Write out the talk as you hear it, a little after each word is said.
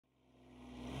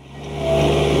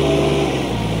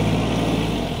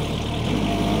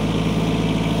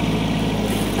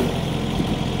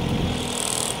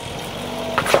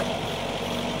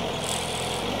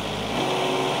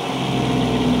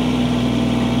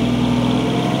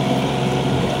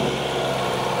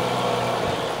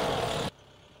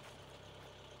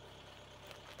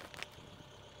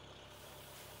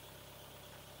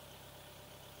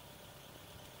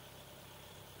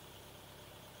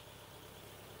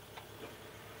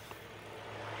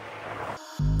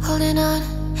holding on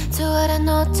to what I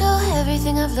know, to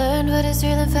everything I've learned. What is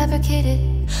real and fabricated?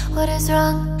 What is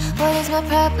wrong? What is my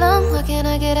problem? What can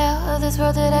I get out of this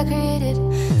world that I created?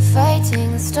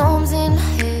 Fighting storms in my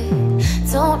head,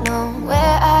 don't know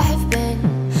where I have been.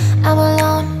 I'm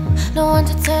alone, no one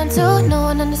to turn to, no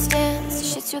one understands.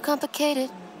 This shit's too complicated.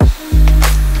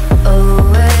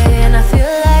 Away, and I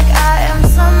feel like I am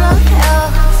someone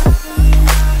else.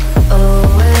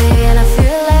 Away, and I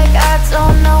feel like I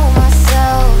don't know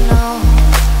myself, no.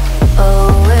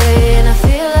 Away, and I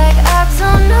feel like I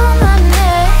don't know my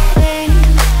name.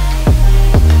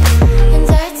 And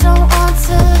I don't want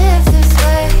to live this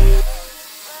way.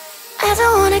 I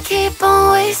don't wanna keep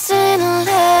on wasting a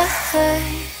life.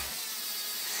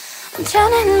 I'm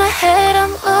drowning in my head,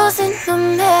 I'm losing my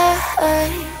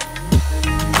mind.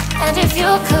 And if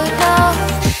you could know,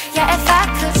 yeah, if I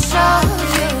could show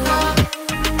you,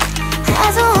 I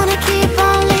don't wanna keep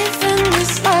on living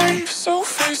this life so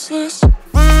faceless.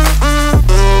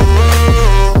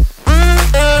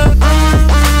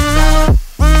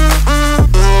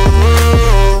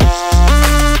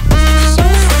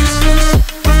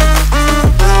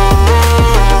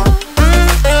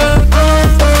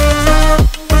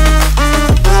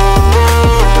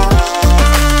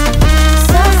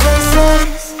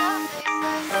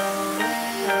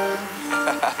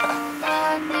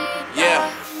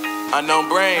 Unknown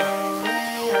brain,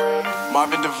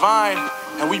 Marvin Divine,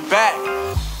 and we back.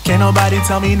 Can't nobody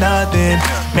tell me nothing.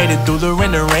 Made it through the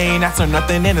rain and rain, I turn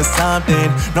nothing into something.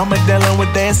 No more dealing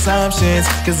with their assumptions,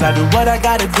 cause I do what I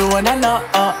gotta do and I know,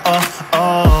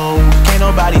 can't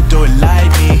nobody do it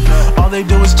like me. All they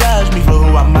do is judge me for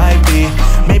who I might be.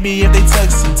 Maybe if they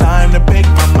took some time to pick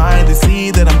my mind, they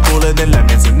see that I'm cooler than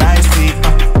lemons and iced tea.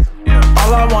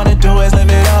 All I wanna do is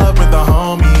live it up with the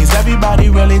homies. Everybody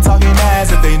really talking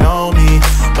as if they know me,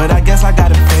 but I guess I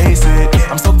gotta face it.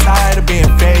 I'm so tired of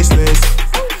being faceless.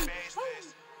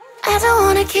 I don't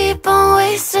wanna keep on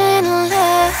wasting a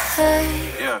life.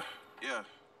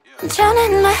 I'm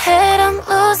drowning in my head, I'm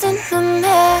losing my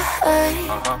mind.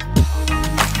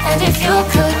 And if you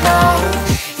could know,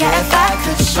 yeah, if I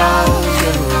could show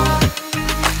you,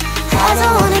 I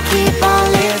don't wanna keep on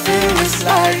living this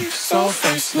life so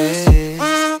faceless.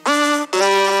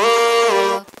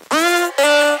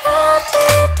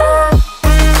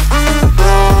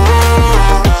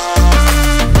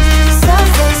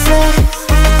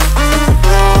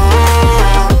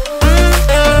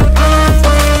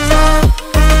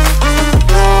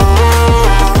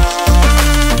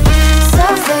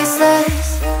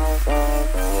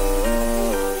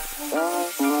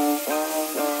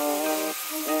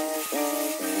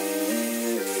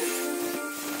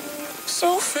 So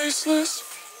faceless.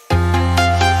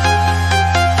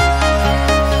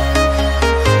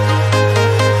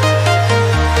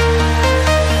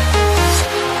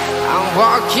 I'm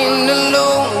walking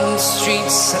alone, the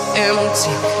streets are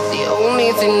empty. The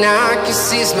only thing I can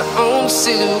see is my own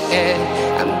silhouette.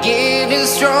 I'm getting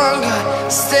stronger,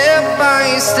 step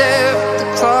by step. The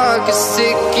clock is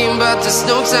ticking, but there's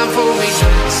no time for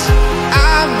regrets.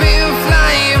 I've been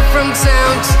flying from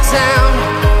town to town,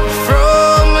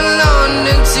 from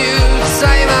London to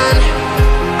Taiwan.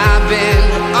 I've been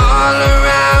all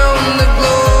around the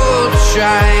globe,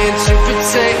 trying to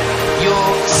protect your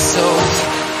soul.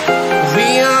 We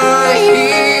are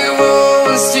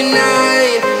heroes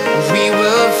tonight. We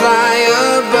will fly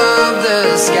above the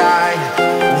sky.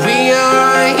 We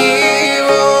are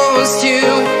heroes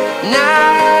tonight.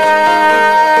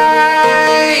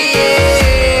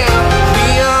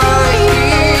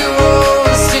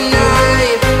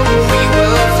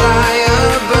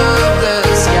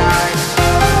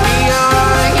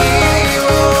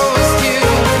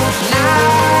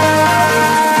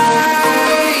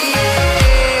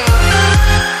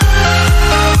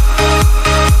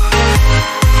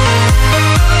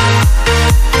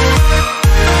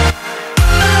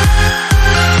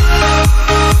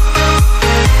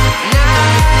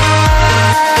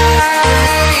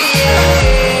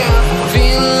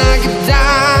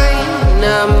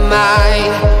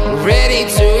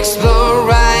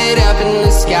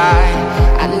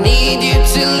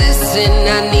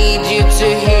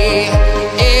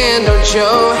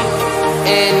 Show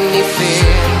any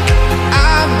fear.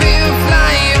 I've been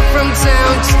flying from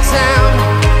town to town,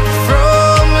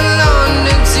 from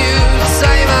London to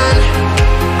Taiwan.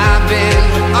 I've been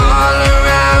all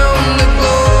around the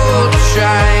globe,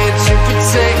 trying to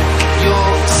protect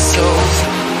your soul.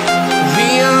 We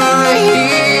are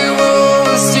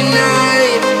heroes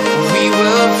tonight. We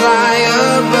will fly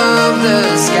above the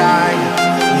sky.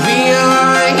 We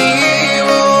are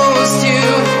heroes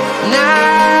tonight.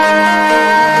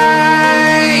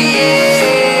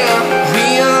 Yeah.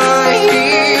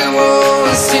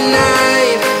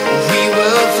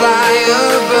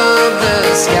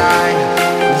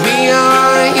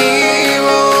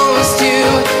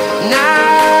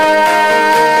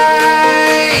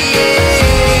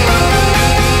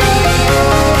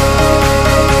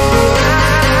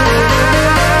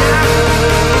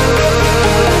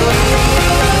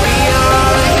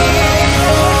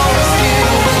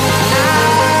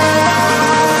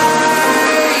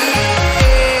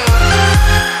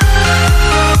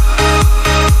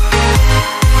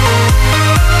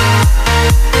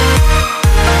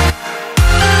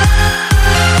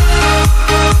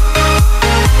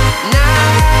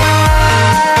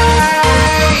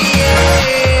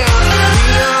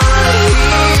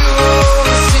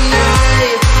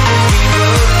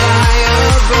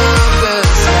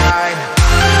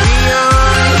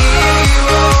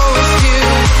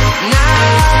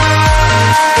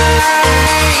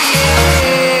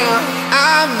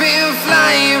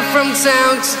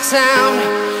 town,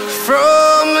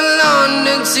 from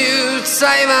London to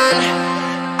Taiwan.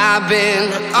 I've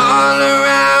been all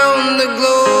around the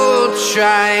globe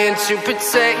trying to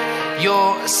protect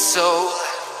your soul.